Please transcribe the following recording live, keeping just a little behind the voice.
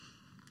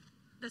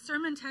The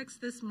sermon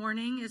text this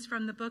morning is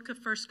from the book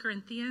of 1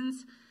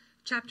 Corinthians,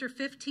 chapter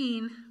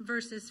 15,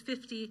 verses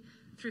 50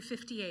 through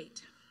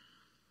 58.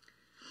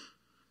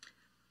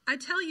 I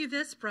tell you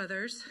this,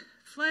 brothers,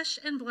 flesh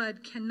and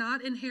blood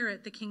cannot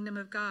inherit the kingdom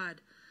of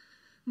God,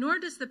 nor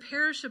does the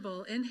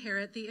perishable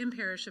inherit the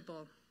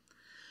imperishable.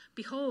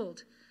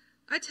 Behold,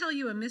 I tell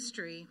you a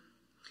mystery.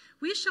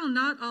 We shall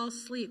not all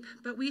sleep,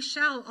 but we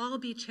shall all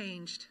be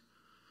changed.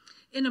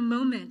 In a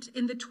moment,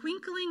 in the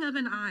twinkling of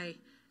an eye,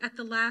 at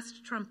the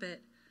last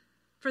trumpet.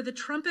 For the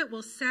trumpet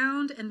will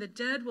sound, and the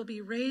dead will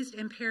be raised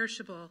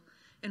imperishable,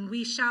 and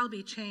we shall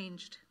be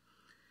changed.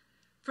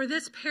 For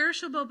this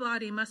perishable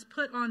body must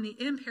put on the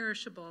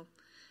imperishable,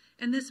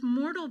 and this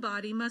mortal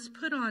body must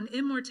put on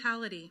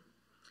immortality.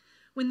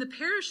 When the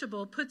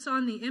perishable puts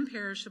on the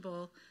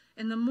imperishable,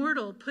 and the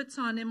mortal puts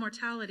on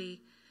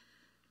immortality,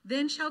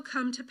 then shall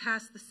come to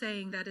pass the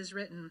saying that is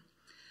written,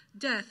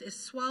 Death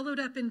is swallowed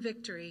up in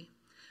victory.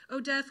 O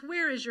death,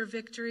 where is your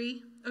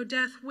victory? O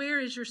death, where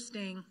is your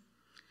sting?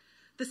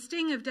 The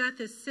sting of death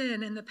is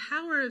sin, and the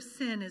power of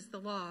sin is the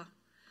law.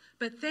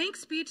 But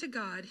thanks be to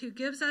God who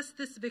gives us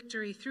this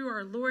victory through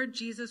our Lord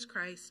Jesus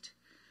Christ.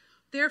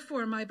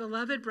 Therefore, my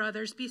beloved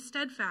brothers, be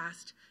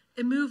steadfast,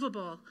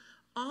 immovable,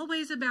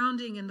 always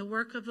abounding in the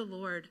work of the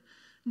Lord,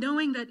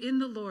 knowing that in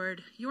the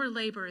Lord your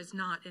labor is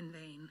not in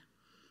vain.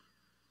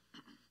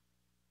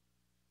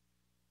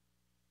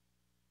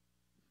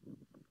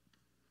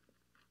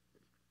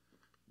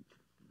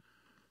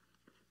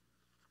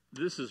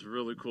 This is a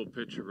really cool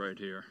picture right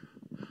here.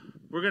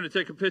 We're going to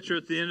take a picture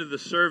at the end of the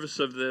service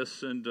of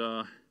this, and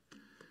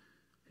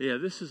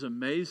this is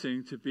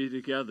amazing to be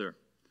together.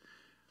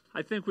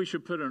 I think we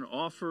should put an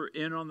offer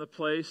in on the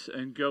place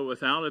and go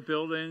without a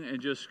building and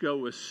just go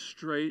with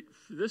straight.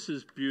 This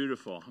is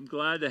beautiful. I'm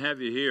glad to have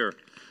you here.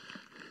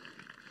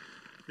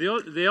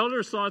 The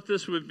elders thought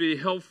this would be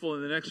helpful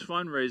in the next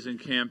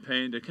fundraising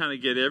campaign to kind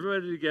of get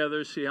everybody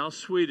together, see how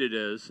sweet it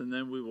is, and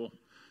then we will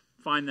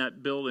find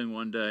that building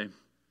one day.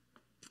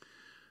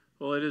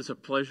 Well, it is a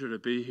pleasure to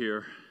be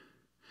here.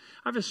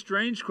 I have a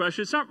strange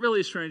question. It's not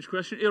really a strange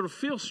question. It'll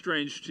feel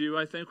strange to you,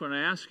 I think, when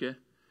I ask it.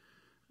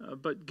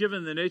 But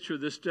given the nature of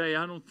this day,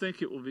 I don't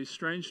think it will be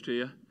strange to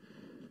you.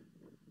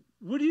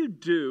 What do you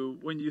do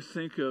when you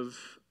think of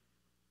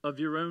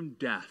your own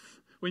death?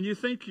 When you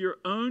think your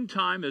own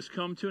time has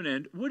come to an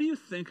end, what do you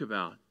think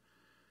about?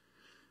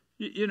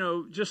 You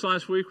know, just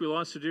last week we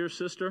lost a dear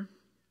sister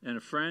and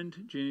a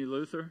friend, Jeannie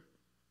Luther,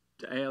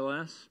 to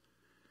ALS.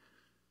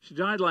 She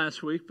died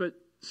last week, but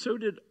so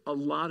did a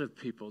lot of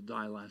people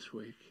die last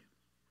week.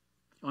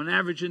 On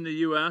average in the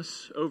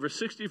U.S., over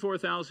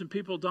 64,000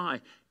 people die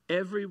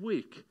every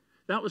week.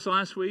 That was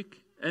last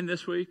week and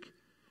this week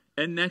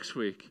and next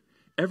week.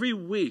 Every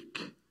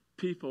week,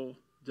 people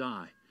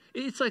die.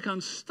 It's like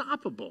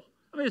unstoppable.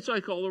 I mean, it's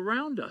like all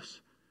around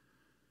us.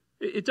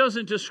 It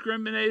doesn't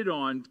discriminate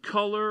on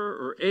color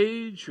or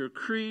age or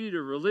creed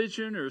or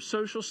religion or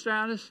social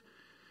status.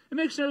 It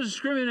makes no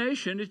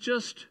discrimination. It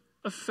just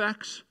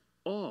affects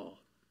all.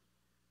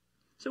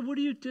 So what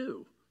do you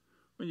do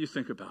when you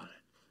think about it?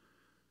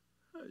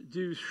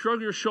 Do you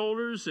shrug your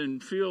shoulders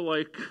and feel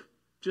like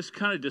just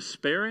kind of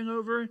despairing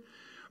over it?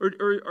 Or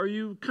are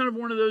you kind of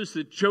one of those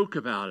that joke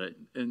about it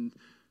and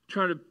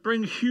try to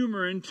bring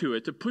humor into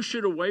it, to push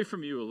it away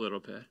from you a little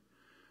bit?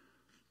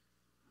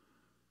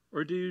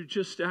 Or do you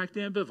just act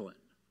ambivalent?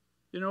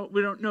 You know,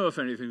 we don't know if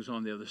anything's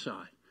on the other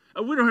side.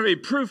 We don't have any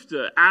proof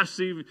to ask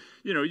you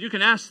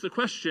can ask the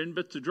question,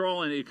 but to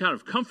draw any kind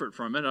of comfort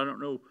from it, I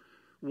don't know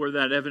where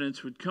that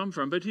evidence would come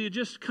from, but do you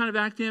just kind of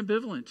act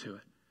ambivalent to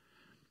it?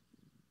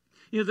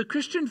 You know, the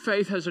Christian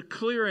faith has a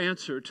clear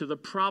answer to the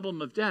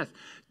problem of death.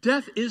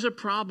 Death is a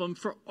problem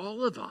for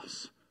all of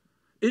us.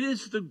 It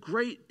is the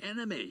great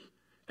enemy,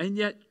 and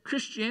yet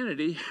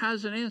Christianity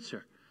has an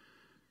answer.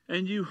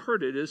 And you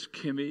heard it as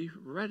Kimmy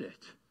read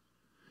it.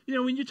 You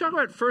know, when you talk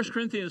about 1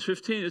 Corinthians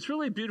 15, it's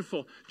really a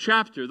beautiful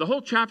chapter. The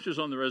whole chapter is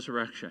on the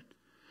resurrection.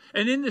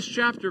 And in this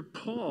chapter,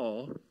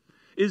 Paul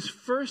is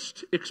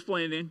first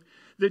explaining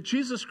that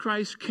Jesus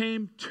Christ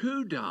came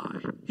to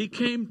die. He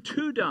came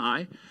to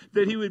die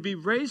that he would be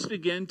raised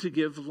again to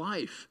give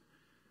life.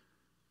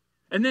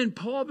 And then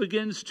Paul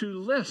begins to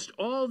list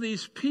all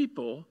these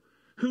people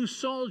who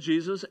saw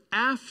Jesus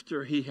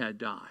after he had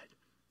died.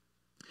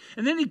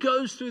 And then he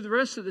goes through the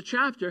rest of the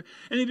chapter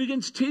and he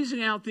begins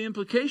teasing out the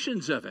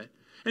implications of it.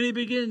 And he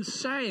begins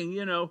saying,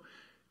 you know,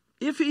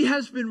 if he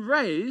has been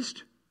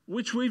raised,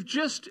 which we've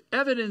just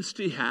evidenced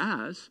he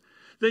has,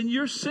 then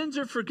your sins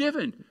are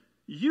forgiven.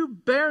 You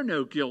bear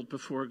no guilt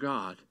before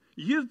God.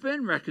 You've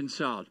been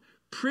reconciled.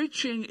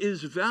 Preaching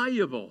is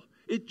valuable.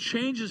 It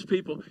changes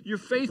people. Your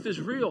faith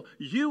is real.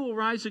 You will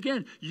rise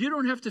again. You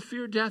don't have to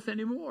fear death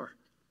anymore.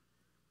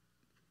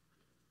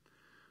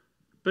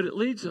 But it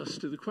leads us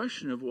to the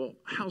question of, well,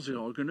 how's it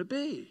all going to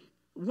be?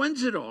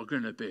 When's it all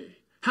going to be?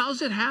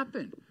 How's it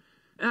happen?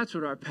 And that's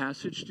what our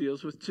passage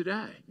deals with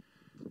today.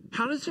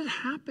 How does it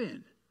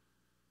happen?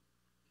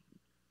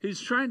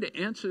 He's trying to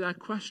answer that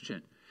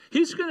question.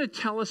 He's going to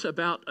tell us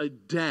about a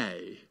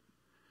day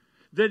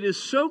that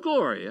is so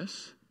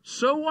glorious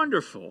so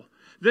wonderful,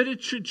 that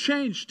it should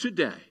change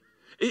today.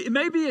 It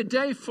may be a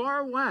day far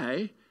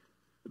away,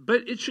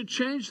 but it should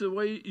change the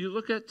way you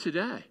look at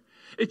today.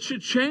 It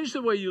should change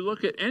the way you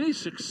look at any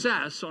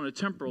success on a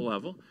temporal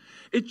level.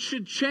 It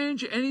should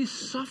change any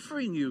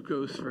suffering you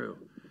go through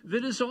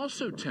that is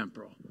also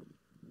temporal.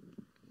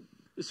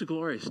 It's a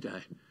glorious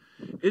day.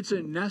 It's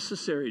a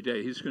necessary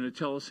day. He's going to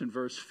tell us in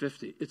verse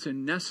 50. It's a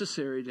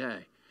necessary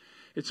day.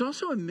 It's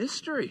also a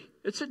mystery.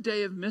 It's a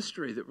day of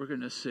mystery that we're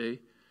going to see.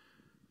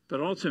 But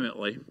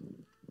ultimately,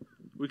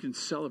 we can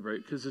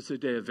celebrate because it's a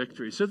day of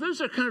victory. So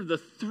those are kind of the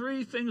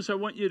three things I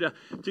want you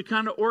to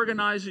kind of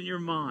organize in your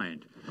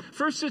mind.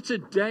 First, it's a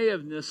day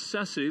of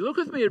necessity. Look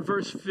with me at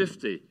verse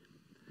 50.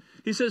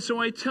 He says, so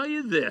I tell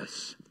you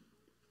this,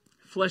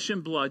 flesh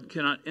and blood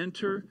cannot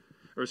inherit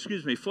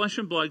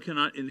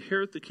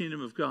the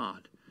kingdom of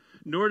God,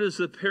 nor does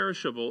the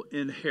perishable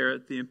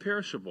inherit the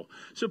imperishable.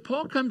 So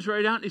Paul comes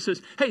right out and he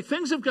says, hey,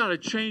 things have got to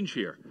change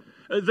here.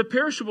 The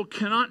perishable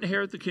cannot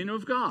inherit the kingdom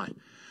of God.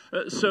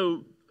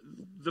 So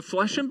the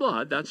flesh and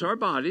blood, that's our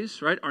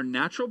bodies, right? Our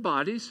natural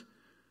bodies,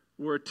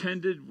 we're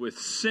attended with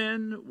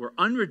sin, we're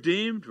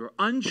unredeemed, we're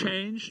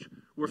unchanged,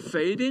 we're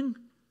fading.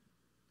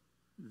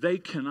 They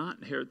cannot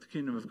inherit the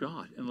kingdom of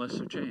God unless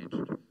they're changed.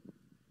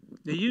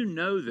 Now, you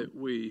know that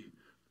we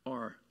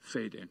are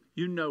fading.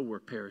 You know we're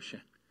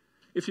perishing.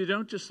 If you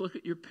don't, just look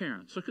at your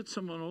parents. Look at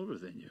someone older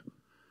than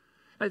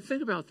you.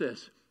 Think about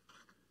this.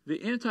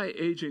 The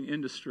anti-aging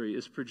industry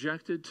is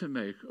projected to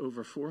make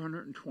over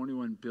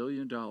 $421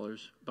 billion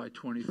by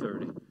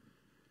 2030.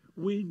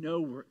 We know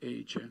we're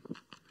aging.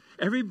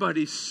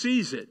 Everybody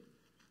sees it,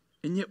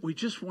 and yet we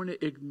just want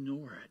to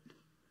ignore it.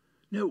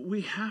 No,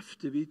 we have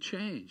to be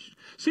changed.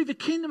 See, the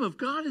kingdom of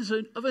God is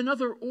of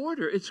another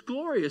order. It's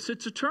glorious.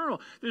 It's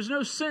eternal. There's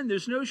no sin.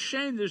 There's no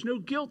shame. There's no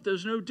guilt.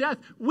 There's no death.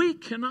 We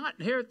cannot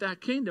inherit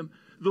that kingdom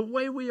the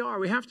way we are.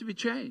 We have to be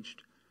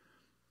changed.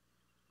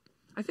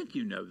 I think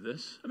you know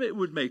this. I mean, it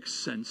would make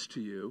sense to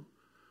you.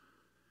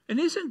 And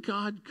isn't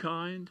God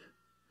kind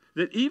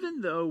that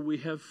even though we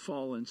have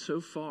fallen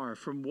so far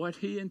from what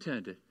he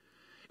intended,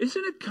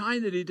 isn't it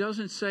kind that he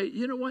doesn't say,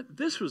 you know what,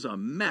 this was a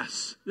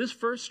mess. This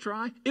first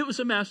try, it was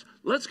a mess.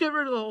 Let's get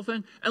rid of the whole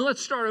thing and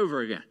let's start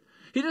over again.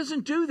 He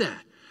doesn't do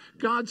that.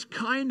 God's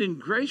kind and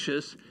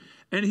gracious,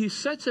 and he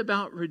sets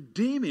about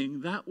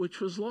redeeming that which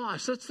was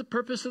lost. That's the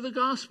purpose of the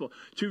gospel,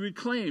 to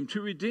reclaim,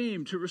 to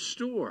redeem, to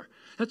restore.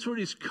 That's what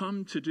he's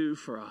come to do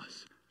for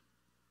us.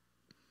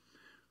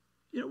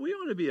 You know, we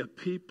ought to be a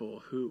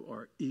people who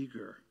are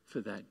eager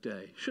for that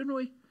day, shouldn't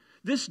we?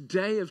 This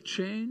day of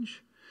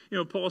change. You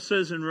know, Paul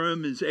says in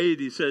Romans 8,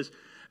 he says,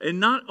 and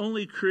not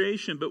only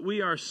creation, but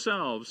we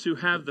ourselves who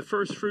have the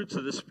first fruits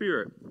of the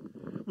Spirit,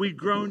 we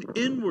groan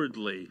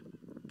inwardly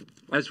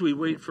as we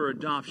wait for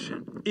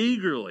adoption,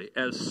 eagerly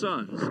as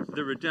sons,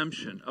 the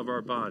redemption of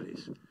our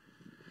bodies.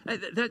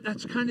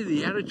 That's kind of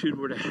the attitude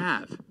we're to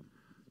have.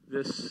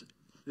 This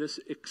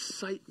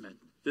excitement,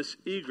 this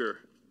eager.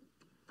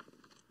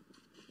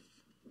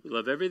 We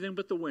love everything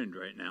but the wind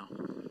right now.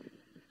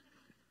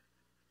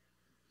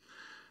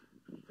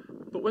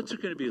 But what's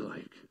it going to be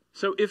like?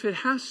 So if it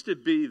has to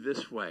be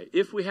this way,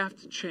 if we have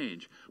to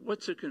change,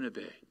 what's it going to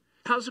be?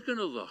 How's it going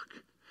to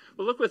look?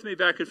 Well, look with me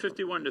back at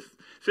 51 to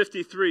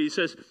 53. He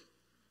says,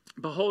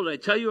 behold, I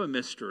tell you a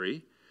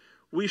mystery.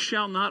 We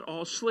shall not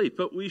all sleep,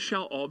 but we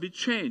shall all be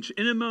changed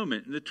in a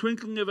moment, in the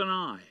twinkling of an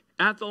eye,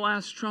 at the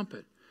last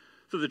trumpet.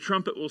 For the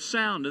trumpet will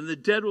sound, and the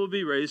dead will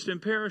be raised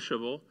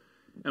imperishable,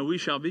 and we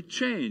shall be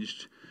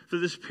changed. For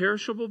this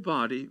perishable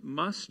body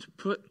must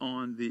put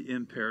on the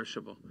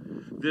imperishable.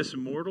 This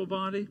mortal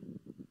body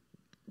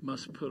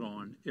must put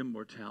on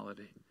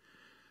immortality.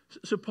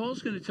 So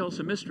Paul's going to tell us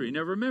a mystery.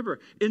 Now remember,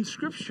 in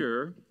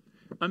Scripture,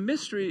 a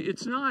mystery,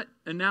 it's not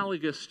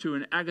analogous to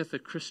an Agatha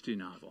Christie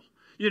novel.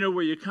 You know,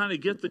 where you kind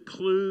of get the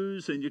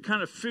clues and you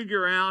kind of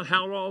figure out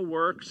how it all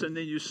works and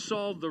then you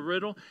solve the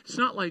riddle. It's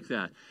not like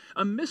that.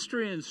 A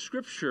mystery in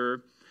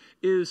Scripture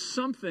is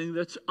something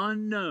that's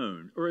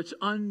unknown or it's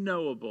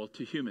unknowable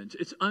to humans.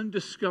 It's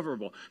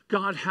undiscoverable.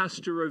 God has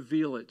to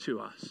reveal it to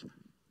us.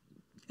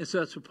 And so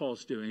that's what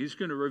Paul's doing. He's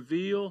going to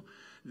reveal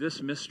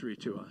this mystery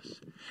to us.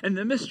 And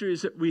the mystery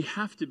is that we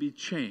have to be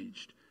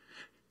changed.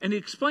 And he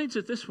explains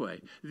it this way.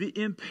 The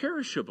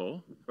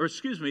perishable,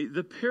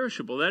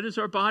 that is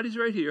our bodies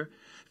right here,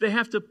 they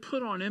have to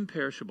put on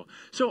imperishable.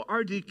 So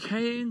our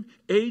decaying,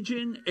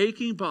 aging,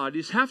 aching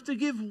bodies have to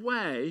give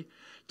way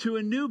to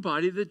a new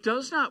body that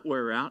does not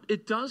wear out,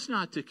 it does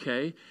not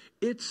decay,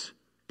 it's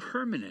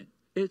permanent,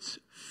 it's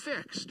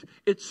fixed,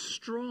 it's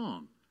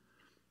strong.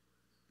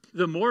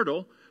 The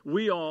mortal,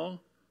 we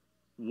all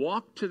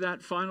walk to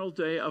that final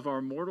day of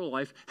our mortal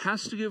life,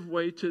 has to give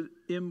way to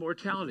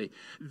immortality.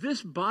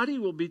 This body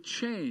will be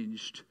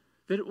changed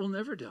that it will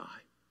never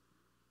die.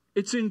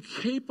 It's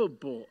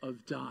incapable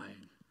of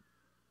dying.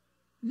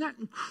 Isn't that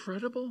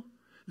incredible?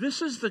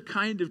 This is the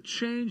kind of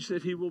change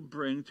that he will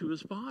bring to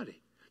his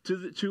body,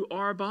 to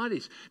our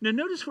bodies. Now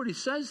notice what he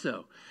says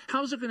though.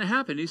 How's it going to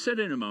happen? He said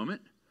in a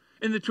moment,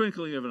 in the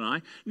twinkling of an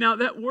eye. Now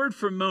that word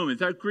for moment,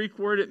 that Greek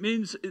word, it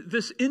means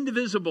this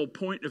indivisible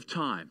point of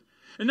time.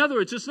 In other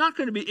words, it's not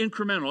going to be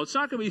incremental. It's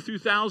not going to be through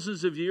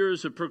thousands of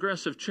years of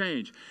progressive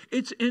change.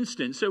 It's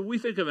instant. So we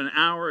think of an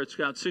hour, it's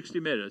got 60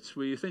 minutes.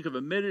 We think of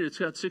a minute, it's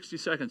got 60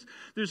 seconds.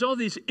 There's all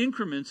these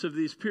increments of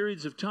these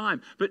periods of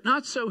time, but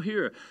not so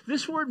here.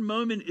 This word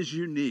moment is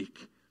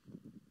unique.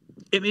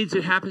 It means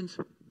it happens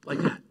like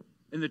that,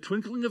 in the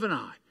twinkling of an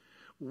eye.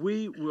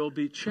 We will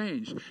be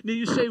changed. Now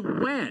you say,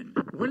 when?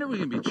 When are we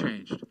going to be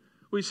changed?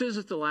 Well, he says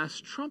at the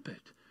last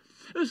trumpet.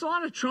 There's a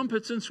lot of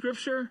trumpets in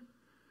Scripture.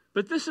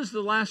 But this is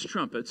the last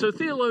trumpet. So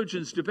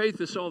theologians debate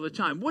this all the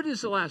time. What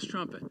is the last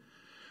trumpet?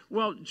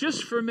 Well,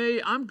 just for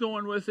me, I'm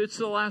going with it's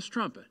the last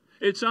trumpet.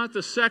 It's not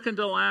the second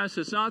to last.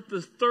 It's not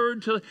the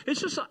third to.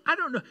 It's just, I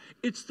don't know.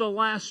 It's the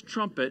last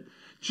trumpet.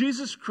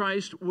 Jesus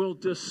Christ will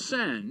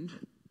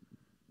descend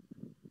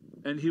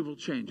and he will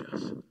change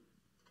us.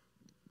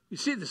 You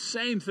see the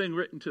same thing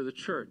written to the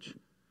church.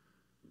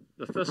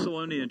 The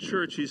Thessalonian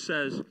church, he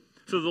says,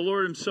 "For the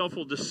Lord himself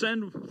will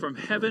descend from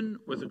heaven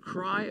with a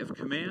cry of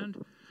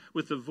command,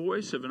 with the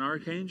voice of an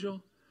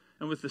archangel,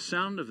 and with the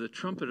sound of the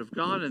trumpet of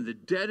God, and the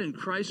dead in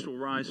Christ will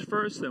rise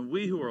first. Then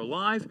we who are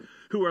alive,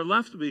 who are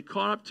left, will be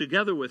caught up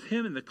together with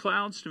him in the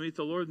clouds to meet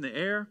the Lord in the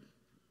air.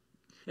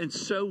 And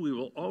so we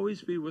will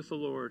always be with the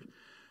Lord."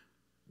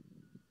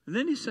 And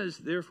then he says,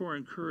 "Therefore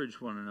encourage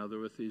one another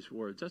with these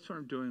words." That's what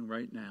I'm doing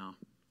right now.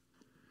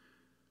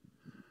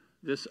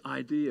 This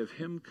idea of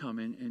him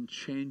coming and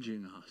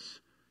changing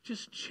us.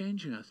 Just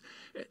changing us.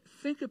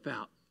 Think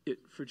about it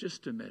for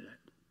just a minute.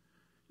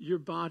 Your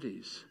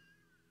bodies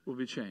will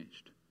be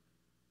changed.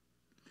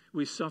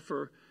 We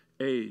suffer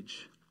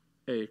age,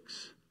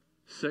 aches,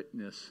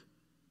 sickness,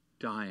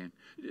 dying.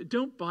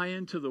 Don't buy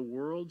into the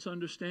world's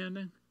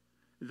understanding.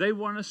 They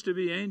want us to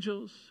be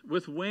angels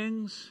with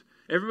wings.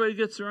 Everybody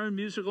gets their own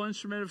musical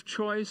instrument of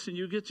choice, and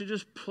you get to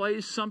just play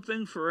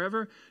something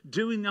forever,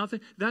 doing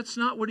nothing. That's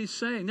not what he's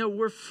saying. No,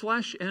 we're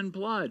flesh and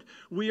blood.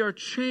 We are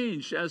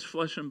changed as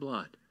flesh and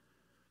blood.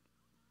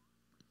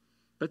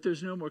 But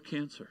there's no more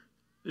cancer.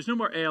 There's no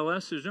more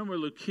ALS. There's no more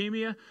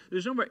leukemia.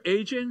 There's no more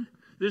aging.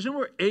 There's no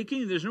more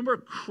aching. There's no more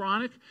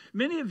chronic.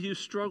 Many of you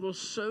struggle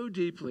so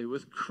deeply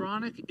with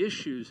chronic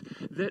issues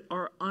that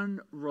are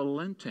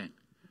unrelenting.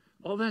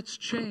 All that's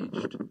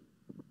changed.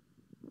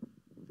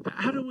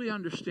 How do we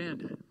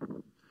understand it?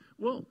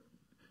 Well,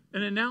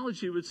 an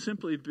analogy would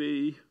simply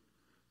be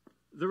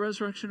the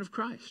resurrection of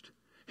Christ.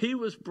 He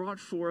was brought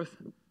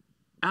forth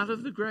out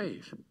of the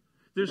grave.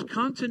 There's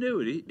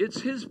continuity.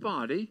 It's his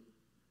body.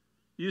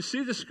 You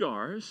see the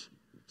scars.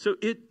 So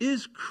it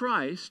is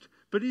Christ,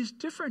 but he's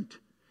different.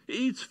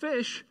 He eats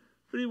fish,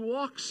 but he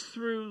walks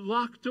through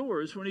locked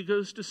doors when he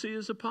goes to see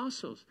his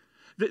apostles.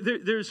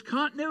 There's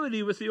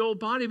continuity with the old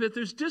body, but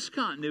there's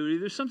discontinuity.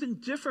 There's something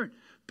different,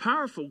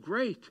 powerful,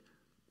 great.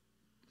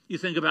 You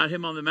think about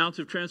him on the Mount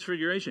of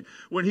Transfiguration,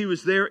 when he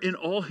was there in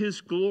all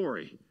his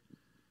glory.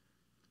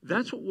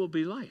 That's what we'll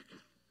be like.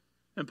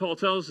 And Paul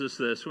tells us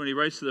this when he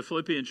writes to the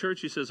Philippian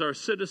church. He says, "Our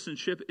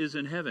citizenship is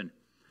in heaven,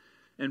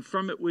 and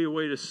from it we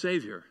await a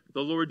Savior,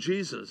 the Lord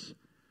Jesus,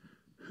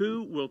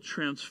 who will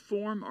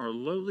transform our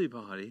lowly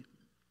body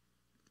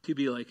to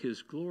be like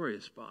his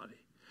glorious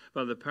body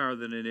by the power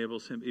that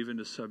enables him even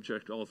to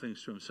subject all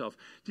things to himself."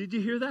 Did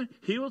you hear that?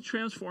 He will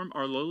transform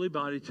our lowly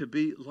body to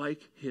be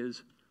like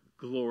his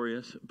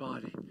glorious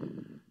body.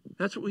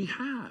 That's what we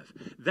have.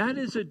 That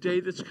is a day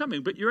that's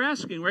coming. But you're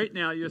asking right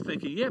now, you're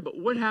thinking, yeah, but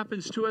what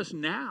happens to us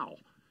now?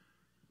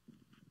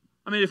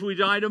 I mean, if we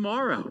die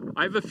tomorrow,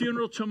 I have a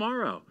funeral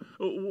tomorrow.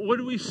 What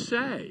do we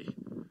say?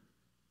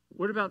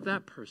 What about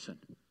that person?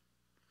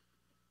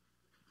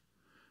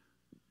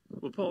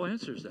 Well, Paul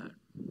answers that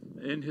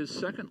in his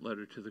second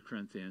letter to the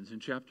Corinthians in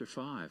chapter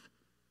 5.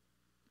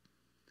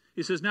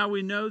 He says, "Now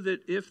we know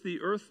that if the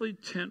earthly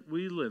tent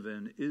we live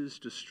in is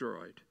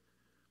destroyed,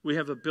 we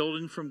have a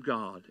building from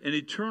God, an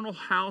eternal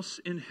house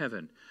in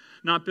heaven,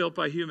 not built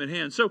by human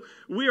hands." So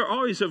we are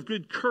always of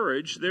good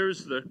courage.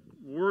 There's the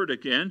word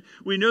again.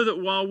 We know that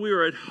while we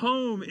are at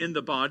home in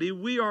the body,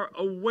 we are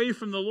away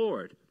from the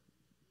Lord.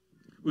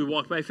 We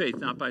walk by faith,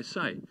 not by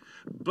sight.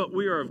 But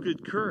we are of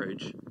good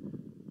courage.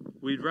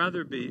 We'd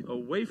rather be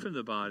away from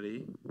the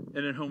body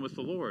and at home with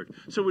the Lord.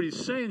 So what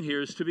he's saying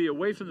here is to be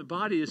away from the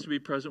body is to be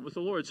present with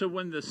the Lord. So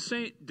when the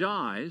saint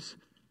dies,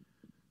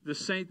 the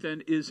saint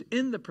then is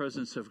in the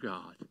presence of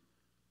God.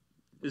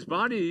 His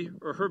body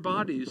or her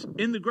body's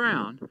in the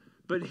ground,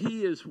 but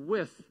he is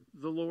with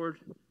the Lord,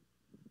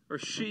 or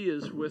she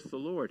is with the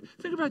Lord.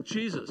 Think about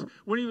Jesus.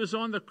 When he was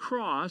on the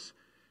cross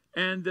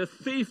and the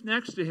thief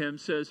next to him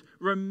says,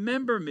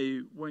 "Remember me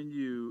when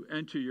you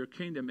enter your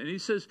kingdom." And he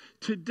says,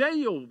 "Today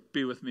you'll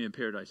be with me in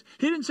paradise."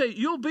 He didn't say,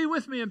 "You'll be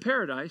with me in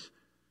paradise.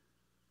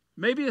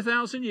 Maybe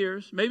 1,000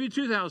 years, maybe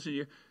 2,000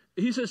 years."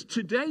 He says,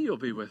 "Today you'll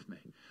be with me."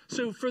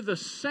 So for the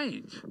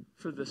saint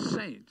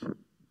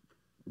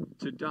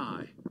to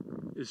die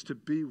is to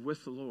be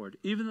with the Lord,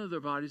 even though their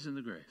body's in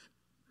the grave.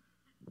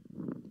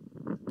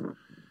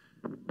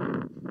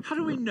 How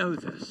do we know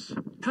this?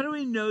 How do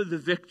we know the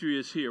victory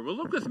is here? Well,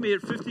 look with me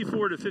at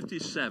 54 to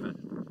 57.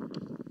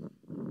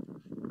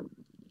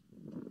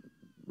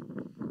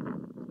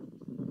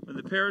 When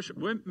the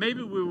perishable.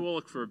 Maybe we will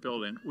look for a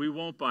building. We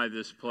won't buy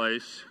this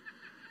place.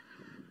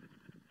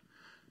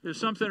 There's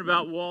something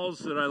about walls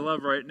that I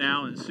love right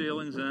now and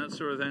ceilings and that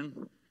sort of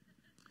thing.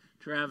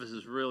 Travis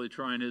is really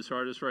trying his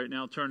hardest right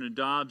now, turning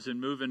knobs and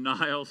moving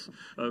dials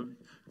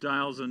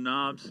and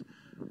knobs.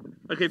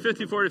 Okay,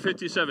 54 to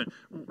 57.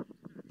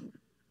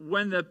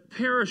 When the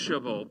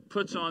perishable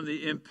puts on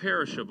the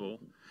imperishable,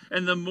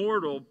 and the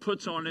mortal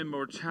puts on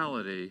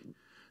immortality,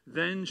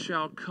 then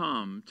shall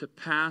come to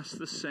pass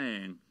the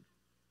saying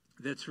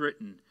that's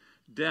written,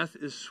 death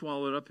is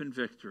swallowed up in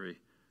victory.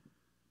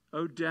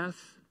 O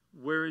death,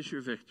 where is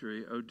your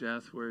victory? O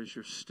death, where is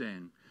your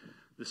sting?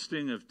 The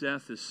sting of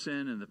death is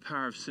sin, and the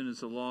power of sin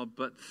is the law.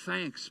 But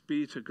thanks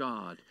be to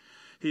God,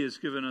 He has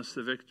given us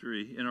the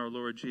victory in our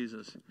Lord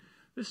Jesus.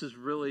 This is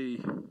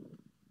really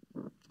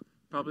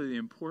probably the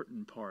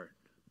important part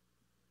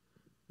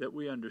that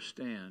we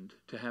understand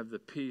to have the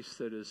peace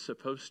that is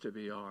supposed to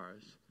be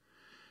ours.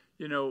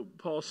 You know,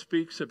 Paul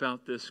speaks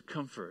about this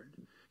comfort.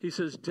 He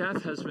says,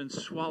 death has been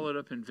swallowed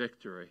up in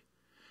victory.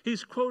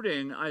 He's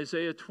quoting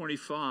Isaiah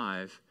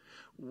 25,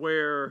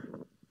 where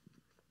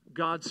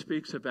God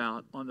speaks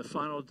about on the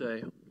final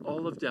day,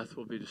 all of death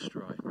will be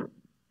destroyed.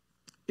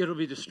 It'll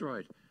be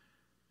destroyed.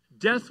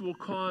 Death will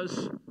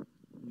cause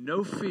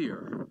no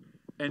fear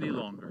any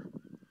longer.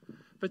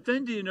 But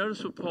then do you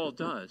notice what Paul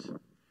does?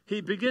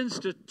 He begins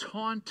to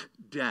taunt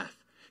death.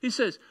 He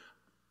says,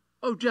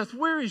 oh, death,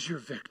 where is your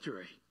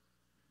victory?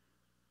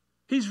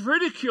 He's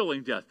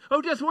ridiculing death.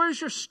 Oh, death, where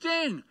is your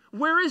sting?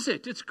 Where is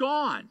it? It's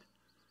gone.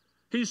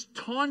 He's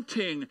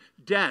taunting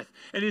death.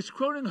 And he's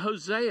quoting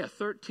Hosea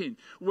 13,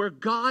 where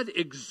God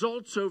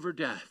exults over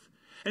death.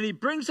 And he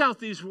brings out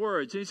these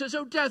words. And he says,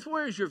 oh, death,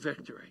 where is your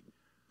victory?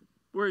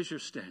 Where is your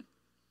sting?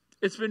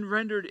 It's been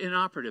rendered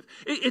inoperative.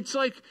 It's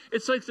like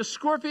the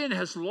scorpion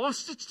has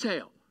lost its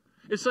tail.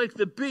 It's like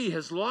the bee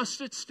has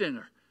lost its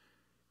stinger.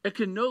 It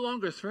can no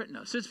longer threaten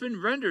us. It's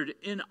been rendered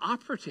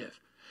inoperative.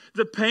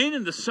 The pain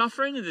and the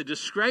suffering and the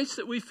disgrace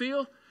that we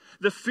feel,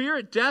 the fear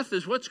at death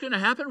is what's going to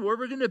happen, where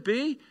we're going to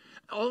be,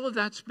 all of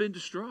that's been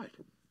destroyed.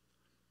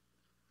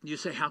 You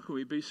say, how can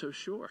we be so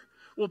sure?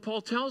 Well,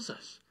 Paul tells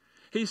us.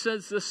 He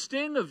says the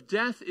sting of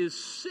death is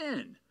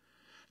sin.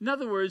 In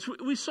other words,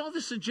 we saw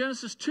this in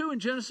Genesis 2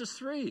 and Genesis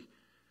 3.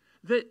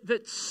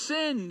 That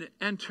sin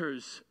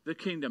enters the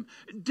kingdom.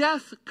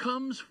 Death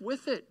comes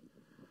with it.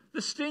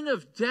 The sting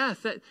of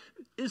death, that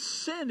is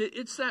sin.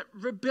 It's that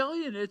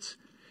rebellion. It's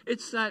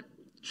that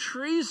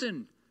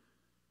treason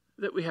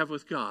that we have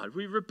with God.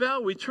 We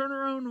rebel. We turn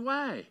our own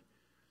way.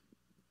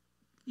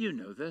 You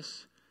know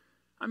this.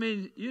 I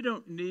mean, you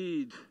don't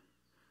need,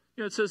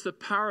 it says the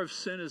power of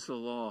sin is the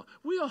law.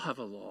 We all have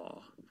a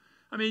law.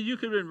 I mean, you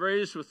could have been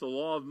raised with the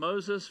law of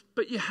Moses,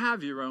 but you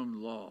have your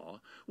own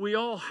law. We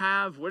all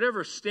have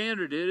whatever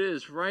standard it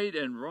is, right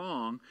and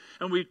wrong,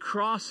 and we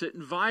cross it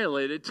and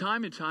violate it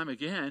time and time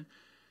again.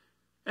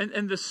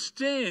 And the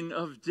sting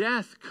of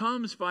death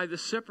comes by the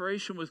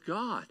separation with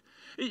God.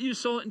 You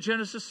saw it in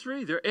Genesis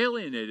 3. They're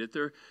alienated.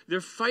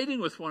 They're fighting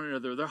with one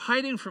another. They're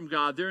hiding from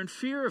God. They're in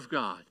fear of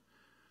God.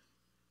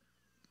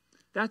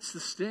 That's the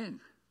sting.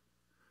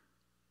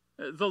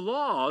 The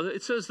law,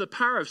 it says the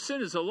power of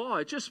sin is the law.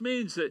 It just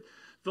means that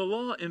the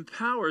law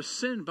empowers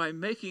sin by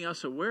making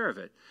us aware of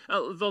it.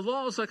 The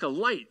law is like a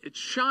light. It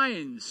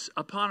shines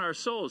upon our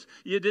souls.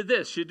 You did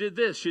this, you did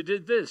this, you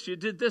did this, you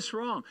did this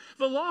wrong.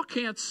 The law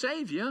can't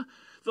save you.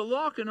 The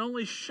law can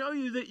only show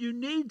you that you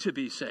need to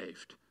be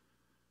saved.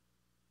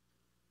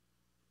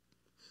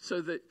 So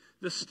that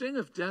the sting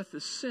of death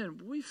is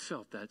sin. We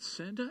felt that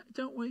sin,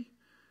 don't we?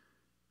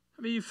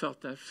 I mean, you felt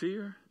that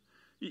fear.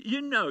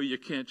 You know you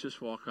can't just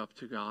walk up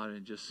to God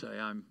and just say,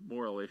 I'm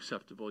morally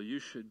acceptable. You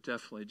should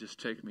definitely just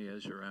take me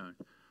as your own.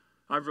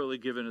 I've really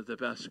given it the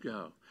best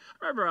go.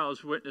 I remember I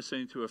was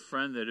witnessing to a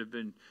friend that had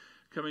been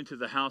coming to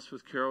the house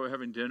with Carol. We were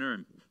having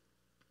dinner.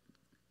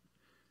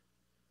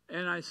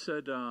 And I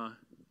said,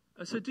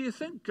 do you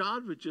think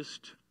God would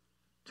just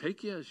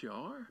take you as you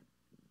are?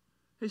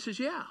 He says,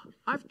 yeah,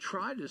 I've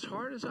tried as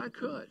hard as I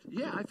could.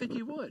 Yeah, I think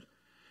He would.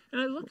 And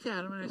I looked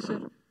at him and I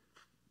said,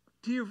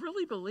 do you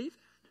really believe that?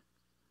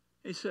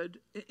 He said,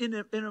 in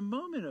a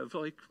moment of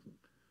like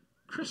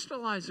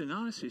crystallizing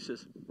honesty, he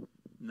says,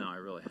 no, I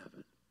really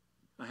haven't.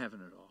 I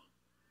haven't at all.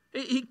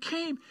 He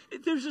came,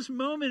 there's this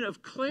moment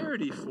of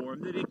clarity for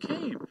him that he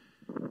came.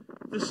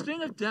 The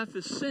sting of death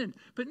is sin.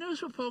 But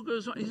notice what Paul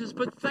goes on. He says,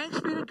 but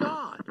thanks be to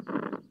God.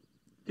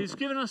 He's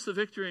given us the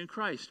victory in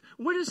Christ.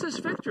 What is this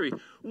victory?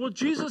 Well,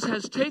 Jesus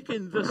has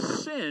taken the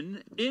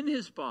sin in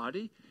His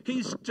body.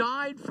 He's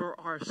died for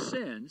our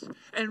sins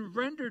and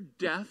rendered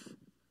death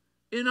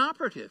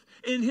inoperative.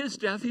 In His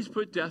death, He's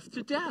put death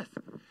to death.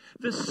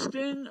 The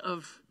sting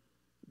of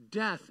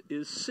death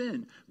is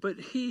sin, but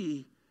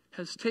He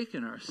has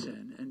taken our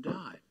sin and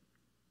died.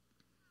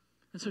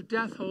 And so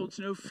death holds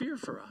no fear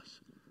for us.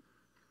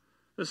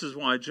 This is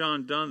why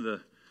John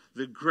Donne,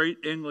 the great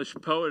English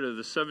poet of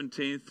the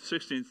 17th,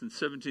 16th, and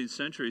 17th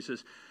century,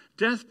 says,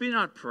 death, be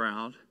not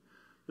proud,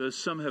 though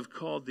some have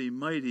called thee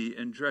mighty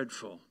and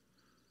dreadful,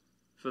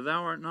 for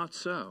thou art not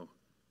so.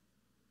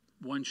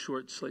 one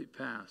short sleep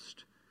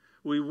past.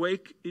 We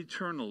wake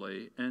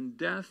eternally, and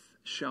death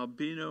shall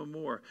be no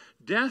more.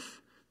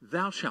 Death,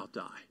 thou shalt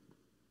die.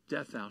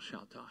 Death, thou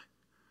shalt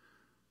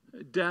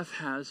die. Death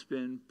has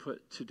been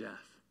put to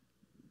death.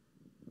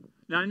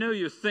 Now, I know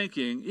you're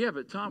thinking, yeah,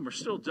 but Tom, we're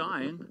still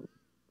dying.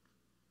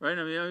 Right?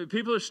 I mean,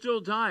 people are still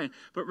dying.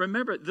 But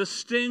remember, the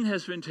sting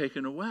has been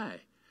taken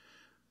away.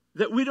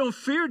 That we don't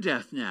fear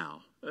death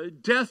now.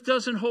 Death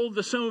doesn't hold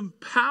the same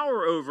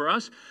power over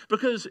us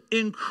because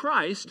in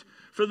Christ,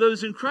 for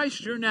those in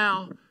Christ, you're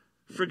now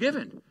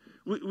forgiven.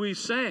 We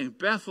sang,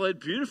 Beth led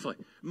beautifully,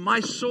 my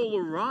soul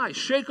arise.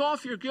 Shake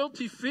off your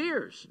guilty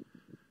fears.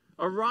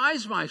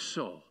 Arise, my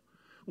soul.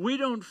 We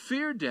don't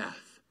fear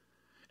death.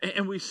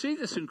 And we see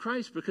this in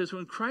Christ because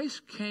when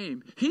Christ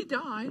came, he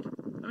died.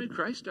 I mean,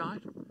 Christ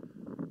died,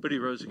 but he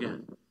rose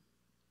again.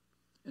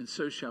 And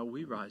so shall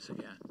we rise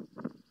again.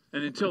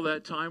 And until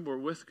that time, we're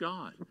with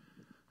God.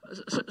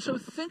 So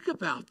think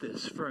about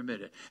this for a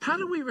minute. How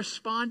do we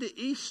respond to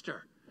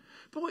Easter?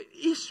 Boy,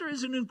 Easter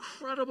is an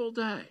incredible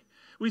day.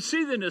 We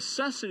see the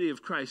necessity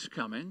of Christ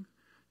coming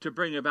to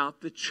bring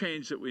about the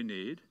change that we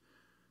need.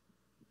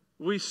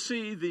 We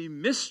see the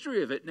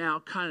mystery of it now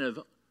kind of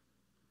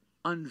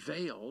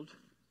unveiled,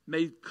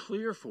 made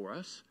clear for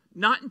us.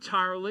 Not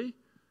entirely,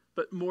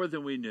 but more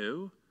than we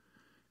knew.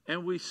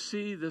 And we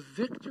see the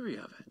victory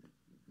of it.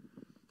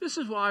 This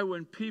is why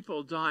when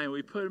people die and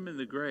we put them in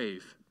the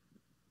grave,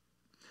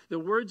 the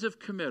words of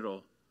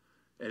committal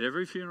at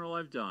every funeral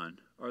I've done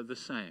are the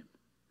same.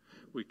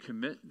 We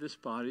commit this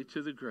body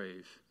to the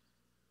grave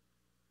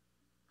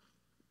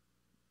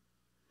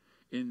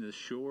in the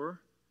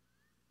sure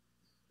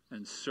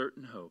and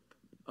certain hope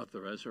of the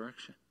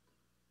resurrection.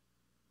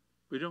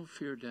 We don't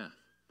fear death.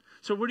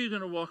 So what are you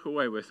going to walk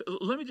away with?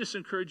 Let me just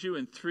encourage you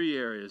in 3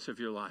 areas of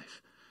your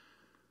life.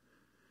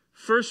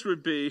 First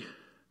would be,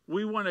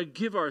 we want to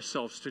give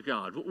ourselves to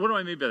God. What do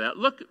I mean by that?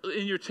 Look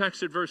in your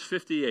text at verse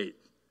 58.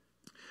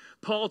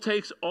 Paul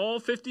takes all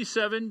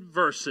 57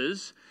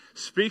 verses,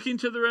 speaking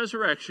to the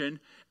resurrection,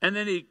 and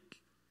then he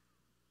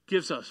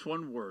gives us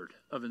one word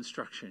of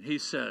instruction. He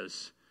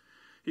says,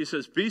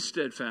 be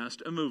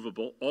steadfast,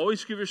 immovable,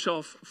 always give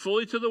yourself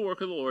fully to the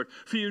work of the Lord,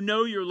 for you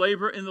know your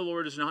labor in the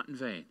Lord is not in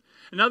vain.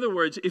 In other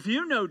words, if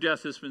you know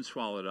death has been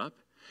swallowed up,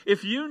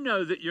 if you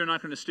know that you're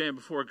not going to stand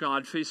before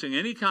God facing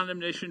any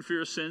condemnation for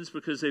your sins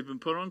because they've been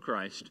put on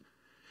Christ,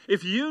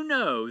 if you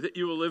know that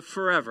you will live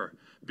forever,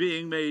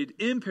 being made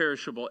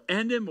imperishable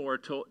and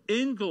immortal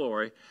in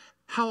glory,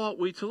 how ought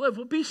we to live?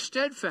 Well, be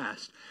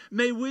steadfast.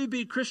 May we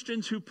be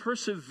Christians who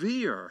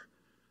persevere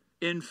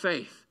in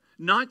faith,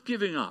 not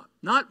giving up,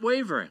 not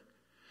wavering.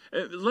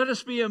 Let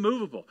us be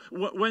immovable.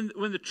 When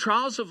the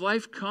trials of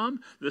life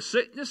come, the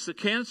sickness, the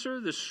cancer,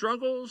 the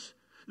struggles,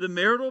 the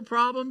marital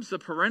problems, the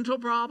parental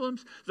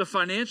problems, the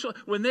financial,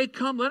 when they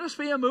come, let us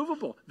be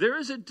immovable. There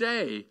is a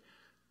day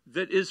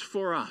that is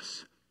for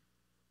us.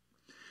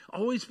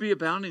 Always be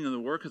abounding in the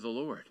work of the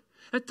Lord.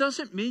 That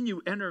doesn't mean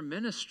you enter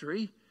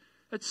ministry.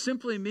 It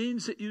simply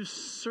means that you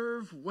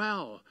serve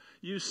well.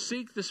 You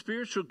seek the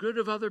spiritual good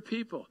of other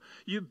people.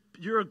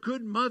 You're a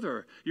good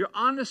mother. You're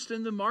honest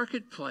in the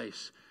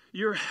marketplace.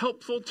 You're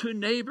helpful to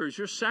neighbors.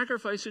 You're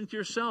sacrificing to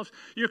yourselves.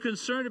 You're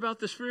concerned about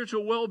the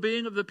spiritual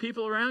well-being of the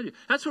people around you.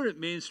 That's what it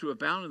means to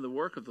abound in the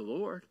work of the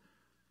Lord.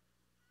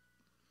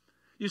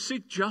 You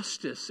seek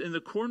justice in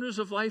the corners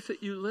of life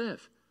that you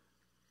live.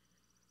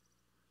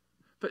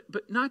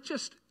 But not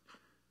just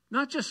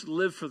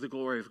live for the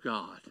glory of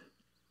God,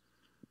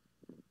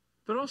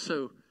 but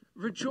also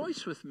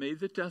rejoice with me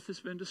that death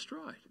has been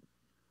destroyed.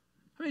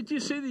 I mean, do you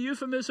see the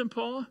euphemism,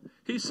 Paul?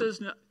 He says,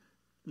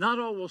 not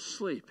all will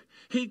sleep.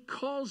 He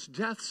calls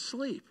death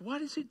sleep. Why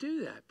does he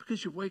do that?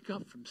 Because you wake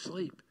up from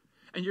sleep,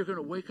 and you're going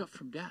to wake up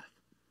from death.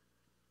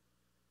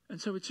 And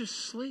so it's just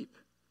sleep.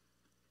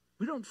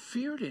 We don't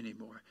fear it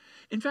anymore.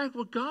 In fact,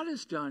 what God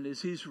has done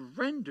is he's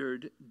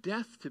rendered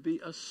death to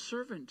be a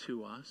servant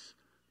to us,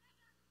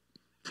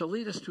 to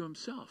lead us to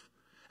himself.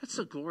 That's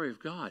the glory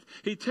of God.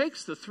 He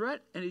takes the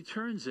threat and he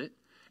turns it,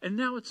 and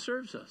now it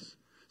serves us.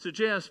 So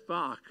J.S.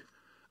 Bach,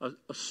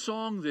 a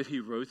song that he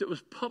wrote that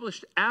was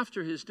published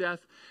after his death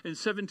in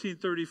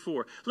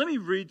 1734. Let me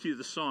read to you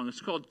the song.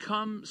 It's called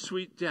Come,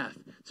 Sweet Death.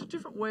 It's a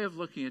different way of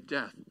looking at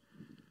death.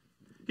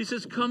 He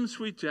says, come,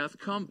 sweet death,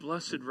 come,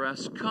 blessed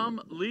rest.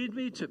 Come, lead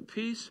me to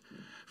peace,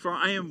 for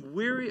I am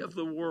weary of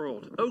the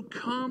world. Oh,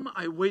 come,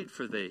 I wait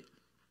for thee.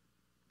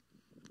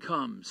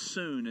 Come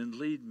soon and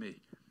lead me.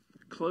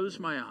 Close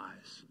my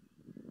eyes.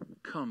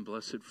 Come,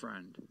 blessed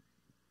friend.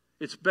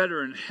 It's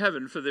better in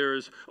heaven, for there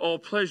is all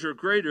pleasure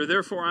greater.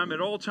 Therefore, I'm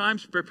at all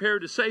times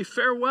prepared to say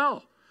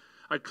farewell.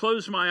 I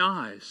close my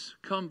eyes.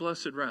 Come,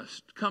 blessed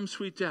rest. Come,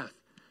 sweet death.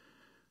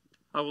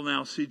 I will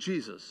now see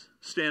Jesus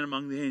stand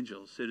among the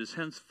angels. It is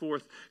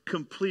henceforth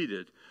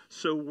completed.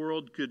 So,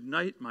 world, good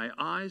night. My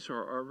eyes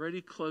are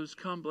already closed.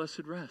 Come,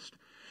 blessed rest.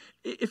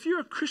 If you're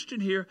a Christian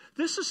here,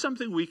 this is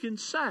something we can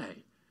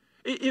say.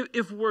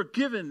 If we're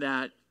given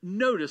that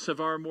notice of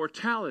our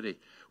mortality,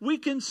 we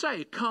can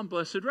say, come,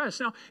 blessed rest.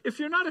 Now, if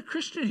you're not a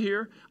Christian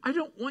here, I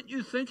don't want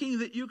you thinking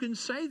that you can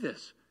say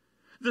this.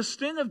 The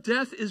sting of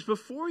death is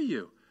before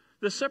you.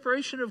 The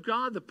separation of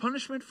God, the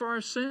punishment for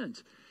our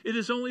sins. It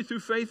is only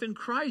through faith in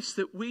Christ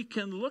that we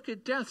can look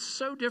at death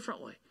so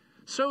differently,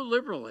 so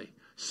liberally,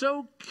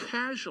 so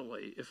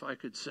casually, if I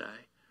could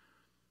say.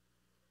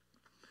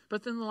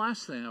 But then the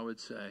last thing I would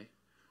say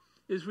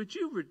is, would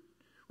you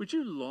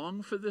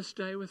long for this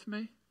day with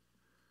me?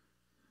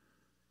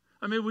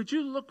 I mean, would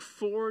you look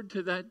forward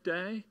to that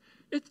day?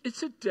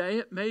 It's a day,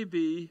 it may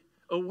be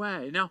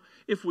away. Now,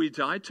 if we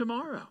die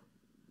tomorrow,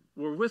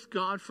 we're with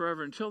God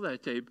forever until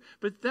that day.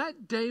 But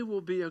that day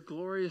will be a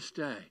glorious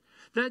day.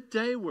 That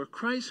day where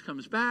Christ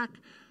comes back,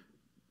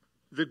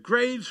 the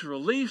graves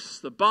release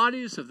the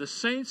bodies of the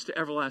saints to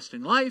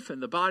everlasting life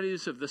and the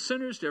bodies of the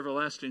sinners to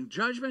everlasting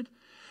judgment.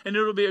 And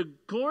it'll be a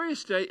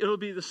glorious day. It'll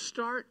be the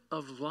start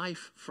of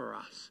life for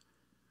us.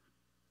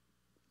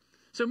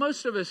 So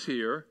most of us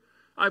here,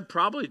 I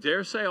probably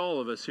dare say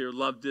all of us here,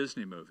 love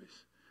Disney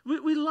movies.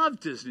 We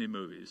love Disney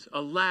movies,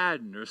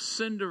 Aladdin or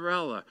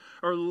Cinderella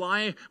or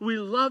Lion. We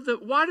love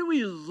that. Why do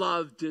we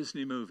love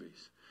Disney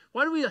movies?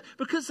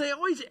 Because they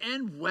always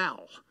end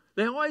well.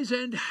 They always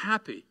end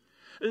happy.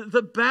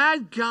 The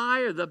bad guy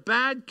or the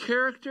bad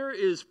character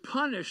is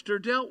punished or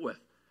dealt with.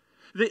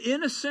 The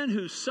innocent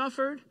who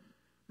suffered,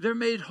 they're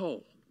made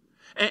whole.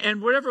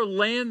 And whatever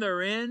land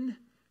they're in,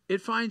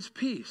 it finds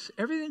peace.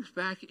 Everything's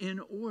back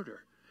in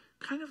order.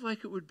 Kind of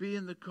like it would be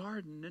in the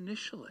garden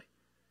initially.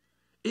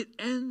 It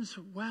ends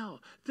well.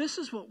 This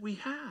is what we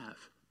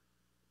have.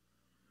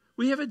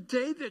 We have a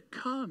day that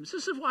comes.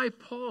 This is why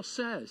Paul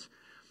says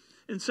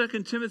in 2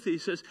 Timothy, he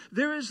says,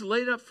 there is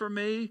laid up for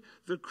me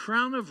the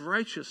crown of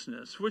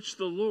righteousness, which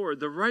the Lord,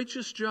 the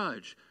righteous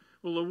judge,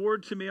 will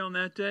award to me on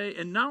that day.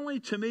 And not only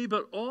to me,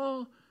 but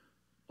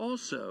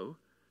also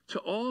to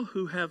all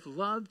who have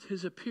loved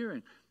his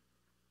appearing.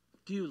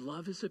 Do you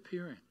love his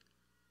appearing?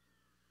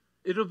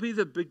 It'll be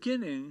the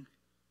beginning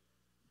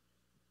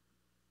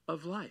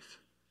of life.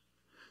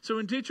 So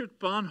when Dietrich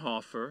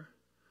Bonhoeffer,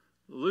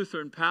 the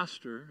Lutheran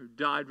pastor who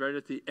died right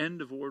at the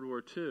end of World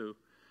War II,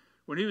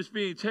 when he was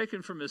being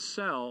taken from his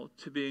cell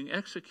to being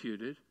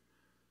executed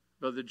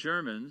by the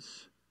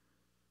Germans,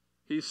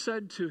 he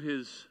said to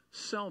his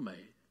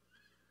cellmate,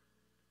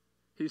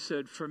 he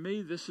said, for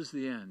me, this is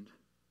the end,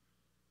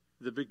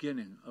 the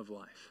beginning of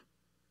life.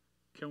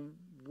 Can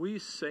we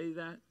say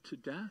that to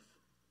death?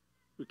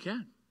 We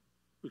can.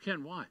 We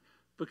can. Why?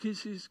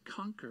 Because he's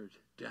conquered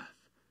death.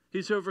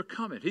 He's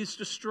overcome it. He's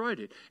destroyed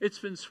it. It's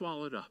been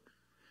swallowed up.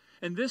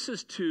 And this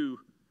is to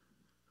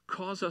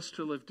cause us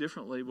to live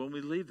differently when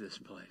we leave this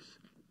place.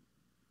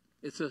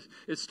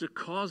 It's to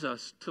cause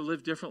us to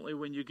live differently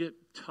when you get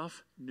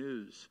tough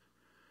news.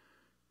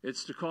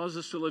 It's to cause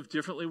us to live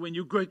differently when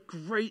you get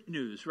great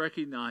news,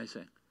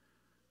 recognizing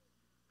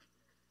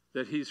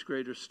that he's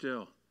greater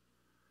still.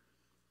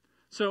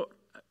 So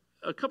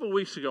a couple of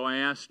weeks ago, I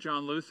asked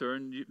John Luther,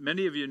 and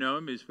many of you know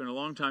him. He's been a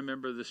longtime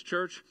member of this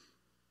church.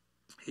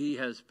 He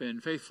has been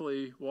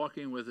faithfully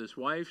walking with his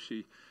wife.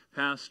 She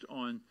passed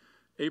on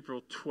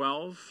April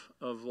 12th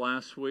of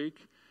last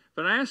week.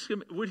 But I asked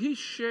him, would he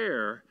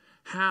share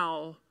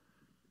how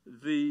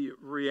the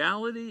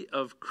reality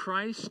of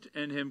Christ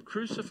and him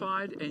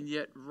crucified and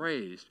yet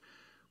raised,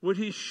 would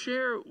he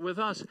share with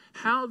us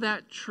how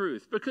that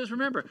truth, because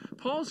remember,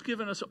 Paul's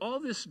given us all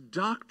this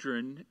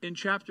doctrine in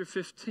chapter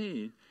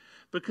 15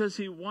 because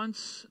he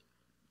wants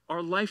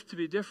our life to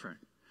be different.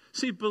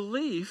 See,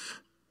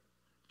 belief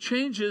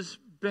changes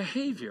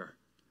behavior.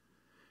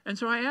 And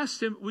so I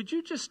asked him, would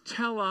you just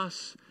tell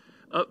us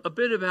a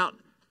bit about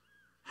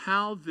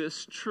how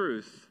this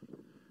truth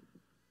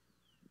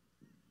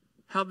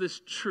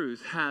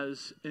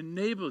has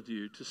enabled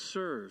you to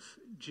serve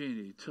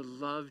Jeannie, to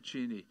love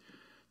Jeannie,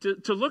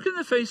 to look in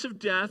the face of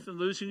death and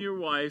losing your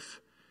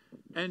wife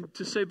and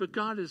to say, but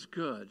God is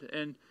good.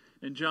 And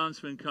John's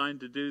been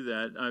kind to do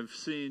that. I've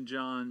seen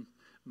John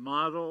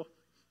model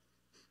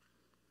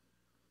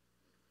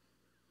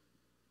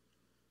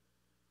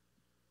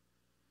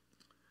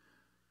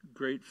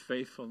great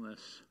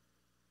faithfulness,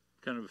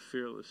 kind of a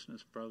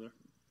fearlessness, brother.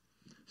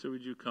 So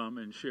would you come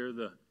and share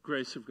the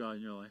grace of God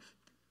in your life?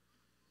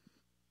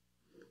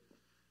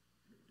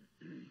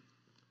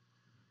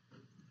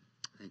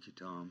 Thank you,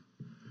 Tom.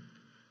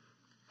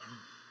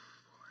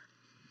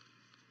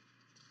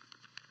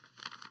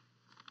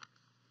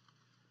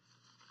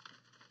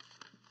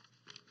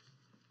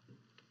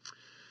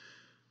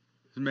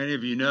 As many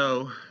of you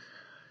know,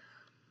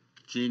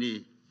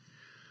 Jeannie,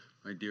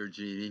 my dear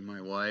Jeannie, my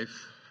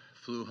wife,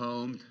 flew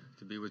home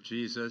to be with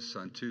Jesus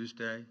on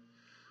Tuesday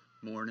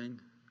morning.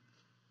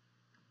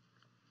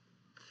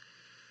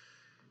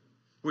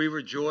 We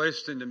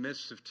rejoiced in the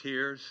midst of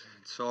tears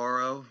and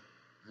sorrow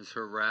as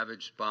her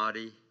ravaged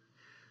body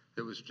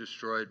that was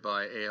destroyed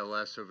by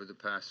ALS over the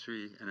past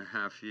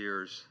 3.5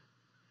 years.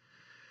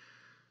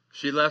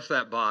 She left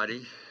that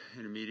body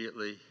and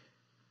immediately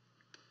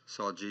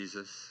saw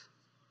Jesus.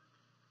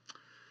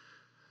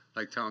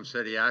 Like Tom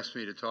said, he asked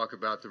me to talk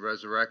about the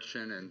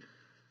resurrection and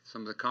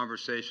some of the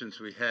conversations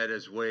we had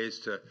as ways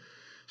to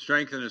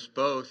strengthen us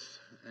both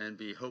and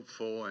be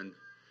hopeful and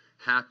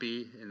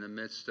happy in the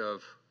midst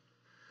of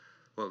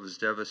what was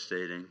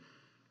devastating.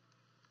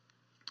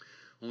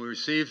 When we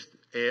received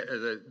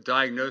the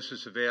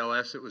diagnosis of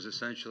ALS, it was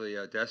essentially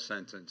a death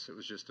sentence. It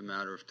was just a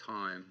matter of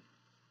time.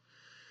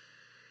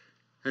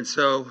 And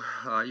so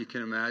you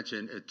can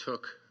imagine it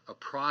took a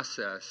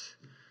process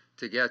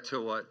to get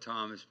to what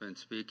Tom has been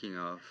speaking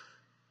of.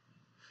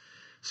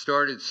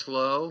 Started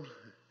slow,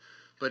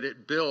 but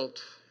it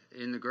built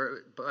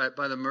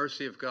by the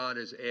mercy of God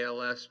as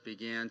ALS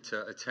began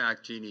to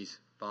attack Jeannie's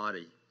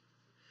body.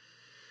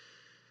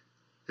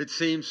 It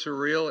seemed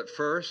surreal at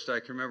first.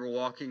 I can remember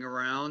walking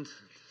around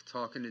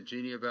talking to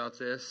Jeannie about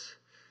this,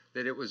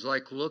 that it was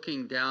like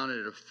looking down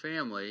at a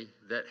family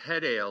that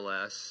had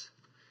ALS,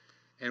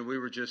 and we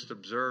were just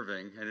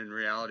observing, and in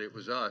reality it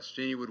was us.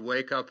 Jeannie would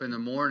wake up in the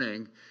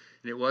morning,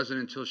 and it wasn't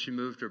until she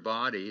moved her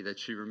body that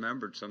she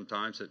remembered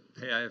sometimes that,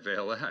 hey, I have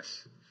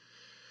ALS.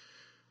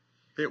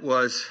 It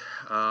was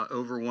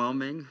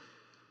overwhelming.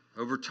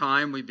 Over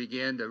time, we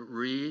began to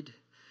read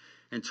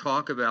and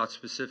talk about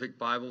specific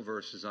Bible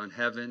verses on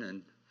heaven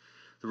and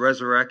the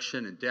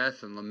resurrection and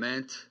death and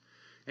lament,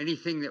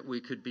 anything that we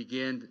could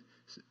begin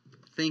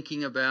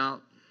thinking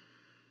about.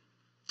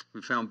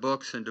 We found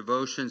books and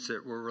devotions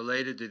that were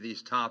related to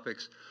these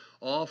topics,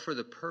 all for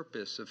the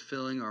purpose of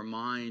filling our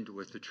mind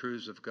with the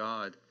truths of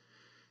God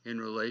in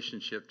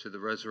relationship to the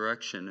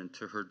resurrection and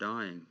to her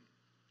dying,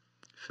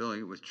 filling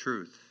it with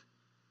truth.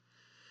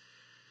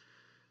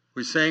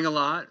 We sang a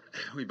lot.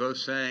 We both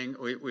sang.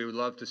 We would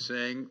love to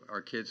sing.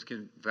 Our kids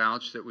can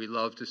vouch that we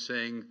love to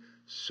sing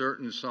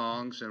certain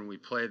songs, and we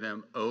play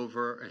them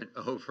over and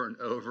over and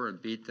over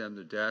and beat them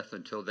to death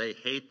until they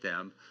hate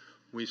them.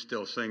 We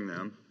still sing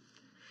them.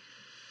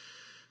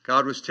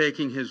 God was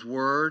taking His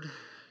Word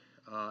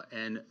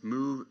and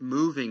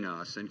moving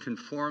us and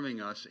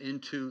conforming us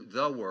into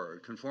the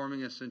Word,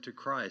 conforming us into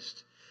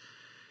Christ.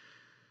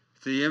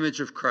 The image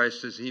of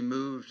Christ as He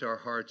moved our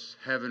hearts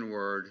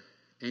heavenward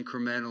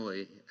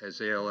incrementally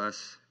as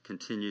ALS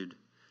continued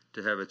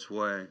to have its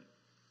way.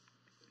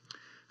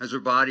 As her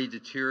body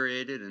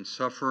deteriorated and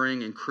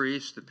suffering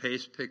increased, the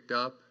pace picked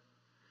up,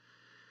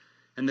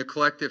 and the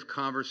collective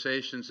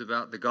conversations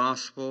about the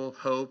gospel,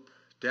 hope,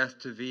 death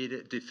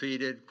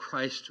defeated,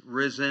 Christ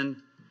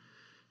risen,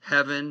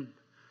 heaven,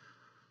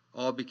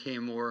 all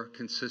became more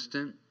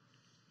consistent.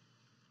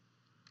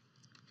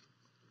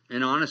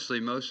 And honestly,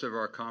 most of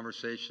our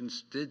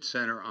conversations did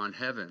center on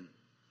heaven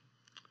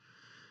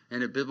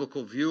and a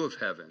biblical view of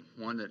heaven,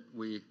 one that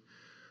we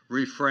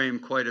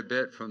reframed quite a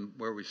bit from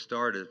where we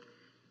started.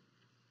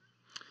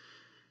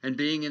 And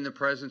being in the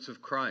presence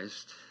of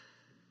Christ,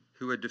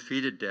 who had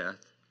defeated death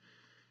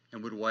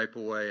and would wipe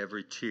away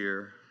every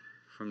tear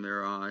from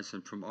their eyes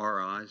and from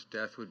our eyes.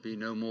 Death would be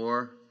no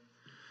more.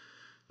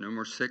 No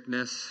more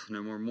sickness,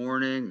 no more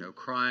mourning, no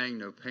crying,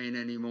 no pain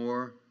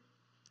anymore,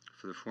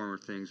 for the former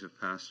things have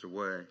passed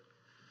away.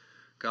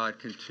 God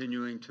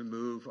continuing to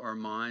move our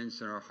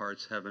minds and our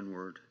hearts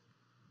heavenward.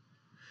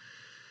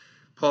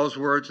 Paul's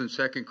words in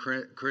 2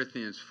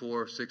 Corinthians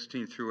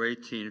 4:16 through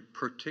 18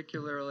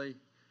 particularly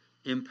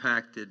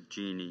impacted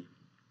Jeannie.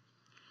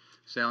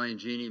 Sally and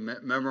Jeannie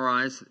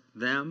memorized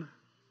them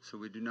so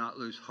we do not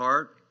lose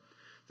heart,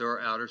 though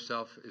our outer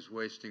self is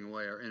wasting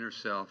away. Our inner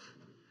self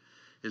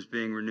is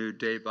being renewed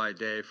day by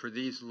day. For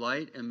these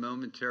light and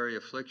momentary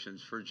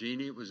afflictions, for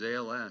Jeannie it was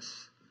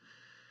ALS,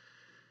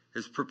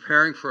 is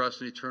preparing for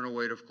us an eternal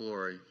weight of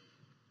glory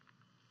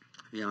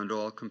beyond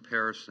all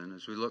comparison,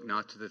 as we look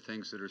not to the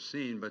things that are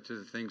seen, but to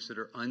the things that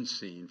are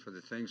unseen. For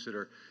the things that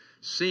are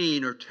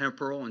seen are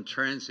temporal and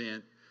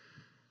transient.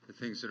 The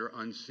things that are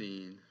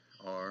unseen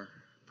are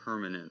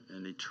permanent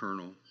and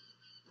eternal.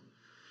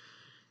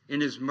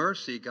 In His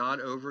mercy, God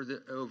over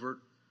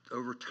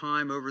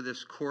time, over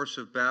this course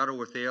of battle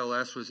with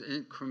ALS, was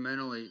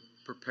incrementally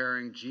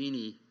preparing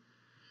Jeannie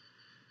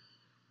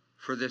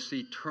for this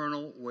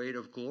eternal weight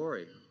of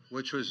glory,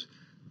 which was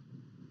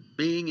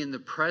being in the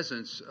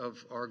presence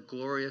of our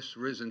glorious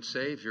risen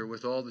Savior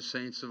with all the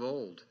saints of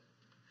old.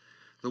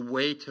 The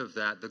weight of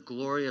that, the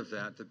glory of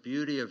that, the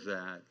beauty of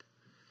that,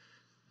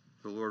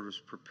 the Lord was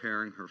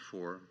preparing her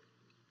for.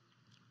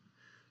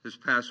 This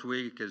past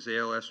week, as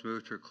ALS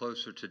moved her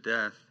closer to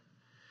death,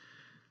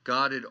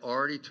 God had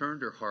already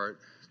turned her heart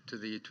to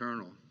the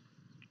eternal.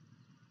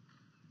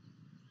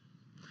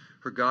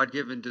 Her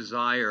God-given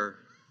desire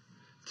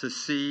to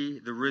see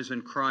the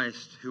risen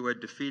Christ who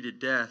had defeated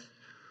death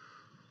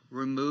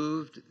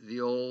removed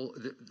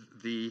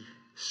the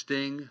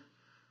sting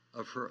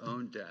of her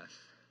own death.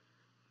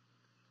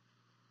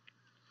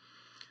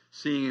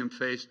 Seeing Him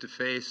face to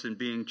face and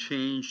being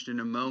changed in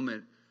a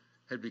moment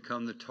had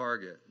become the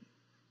target.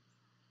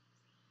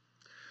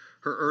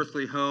 Her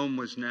earthly home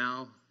was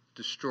now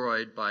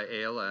destroyed by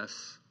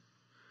ALS.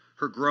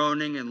 Her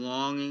groaning and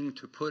longing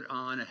to put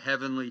on a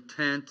heavenly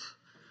tent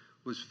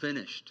was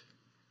finished.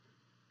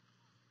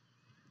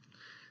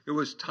 It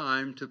was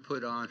time to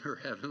put on her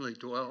heavenly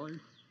dwelling,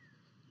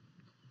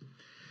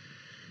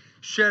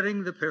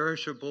 shedding the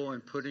perishable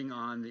and putting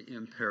on the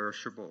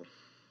imperishable.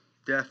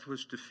 Death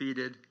was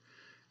defeated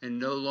and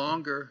no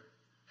longer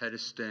had a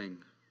sting.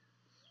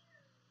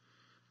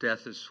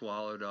 Death is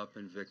swallowed up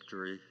in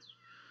victory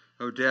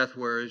O death,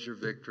 where is your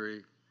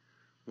victory?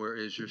 Where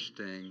is your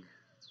sting?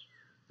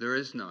 There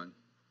is none.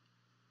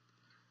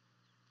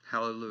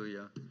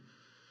 Hallelujah.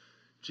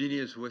 Jeannie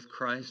is with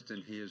Christ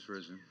and he is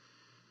risen.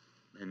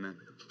 Amen.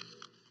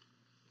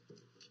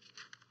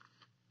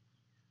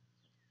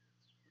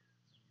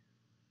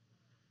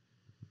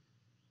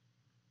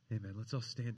 Amen. Let's all stand.